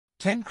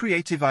10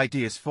 creative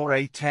ideas for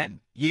a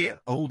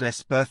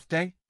 10-year-old's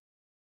birthday.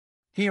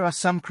 Here are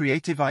some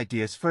creative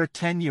ideas for a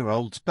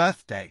 10-year-old's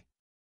birthday.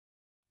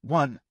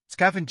 1.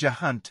 Scavenger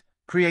hunt.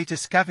 Create a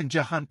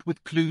scavenger hunt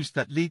with clues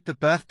that lead the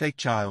birthday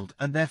child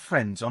and their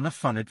friends on a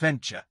fun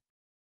adventure.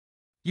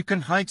 You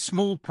can hide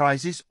small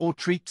prizes or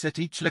treats at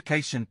each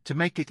location to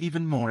make it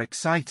even more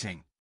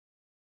exciting.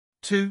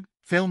 2.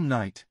 Film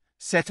night.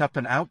 Set up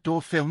an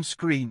outdoor film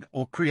screen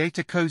or create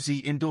a cozy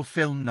indoor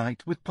film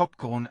night with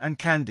popcorn and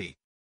candy.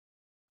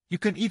 You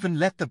can even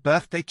let the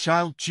birthday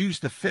child choose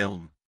the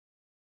film.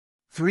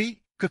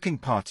 3. Cooking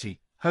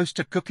party. Host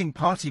a cooking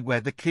party where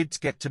the kids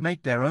get to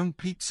make their own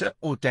pizza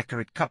or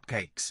decorate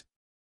cupcakes.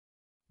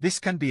 This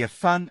can be a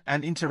fun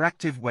and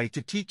interactive way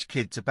to teach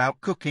kids about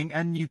cooking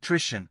and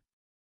nutrition.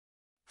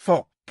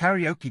 4.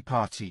 Karaoke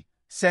party.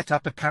 Set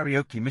up a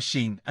karaoke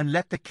machine and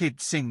let the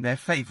kids sing their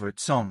favorite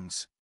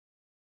songs.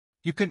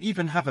 You can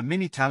even have a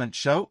mini talent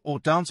show or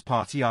dance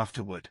party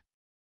afterward.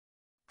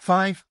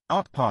 5.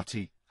 Art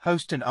party.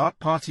 Host an art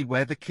party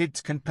where the kids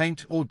can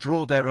paint or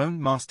draw their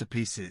own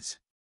masterpieces.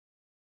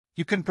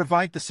 You can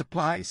provide the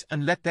supplies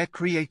and let their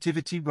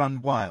creativity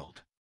run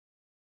wild.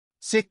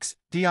 6.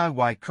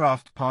 DIY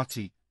craft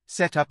party.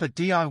 Set up a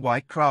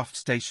DIY craft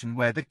station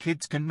where the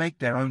kids can make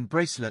their own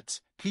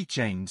bracelets,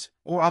 keychains,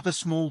 or other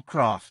small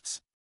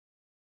crafts.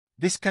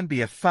 This can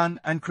be a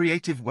fun and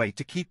creative way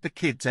to keep the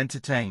kids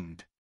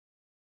entertained.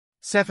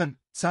 7.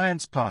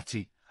 Science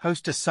party.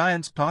 Host a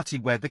science party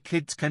where the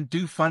kids can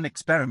do fun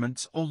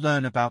experiments or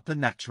learn about the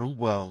natural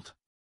world.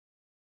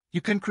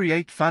 You can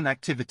create fun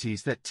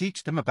activities that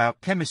teach them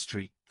about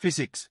chemistry,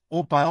 physics,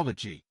 or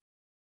biology.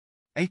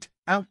 8.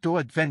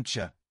 Outdoor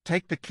adventure.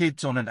 Take the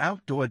kids on an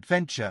outdoor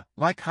adventure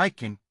like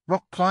hiking,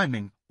 rock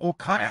climbing, or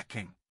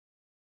kayaking.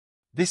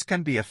 This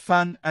can be a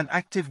fun and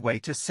active way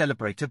to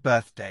celebrate a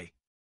birthday.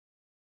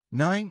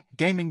 9.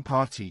 Gaming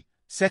party.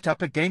 Set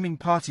up a gaming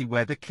party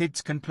where the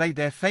kids can play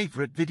their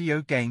favorite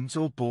video games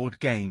or board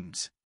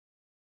games.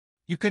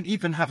 You can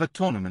even have a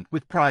tournament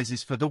with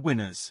prizes for the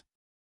winners.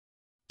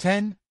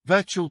 10.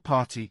 Virtual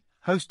party.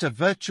 Host a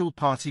virtual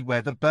party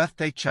where the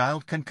birthday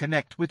child can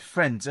connect with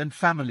friends and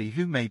family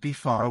who may be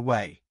far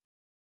away.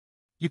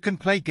 You can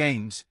play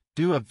games,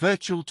 do a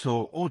virtual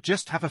tour, or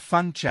just have a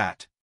fun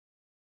chat.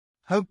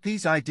 Hope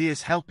these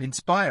ideas help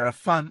inspire a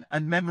fun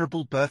and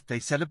memorable birthday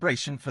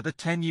celebration for the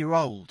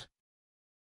 10-year-old.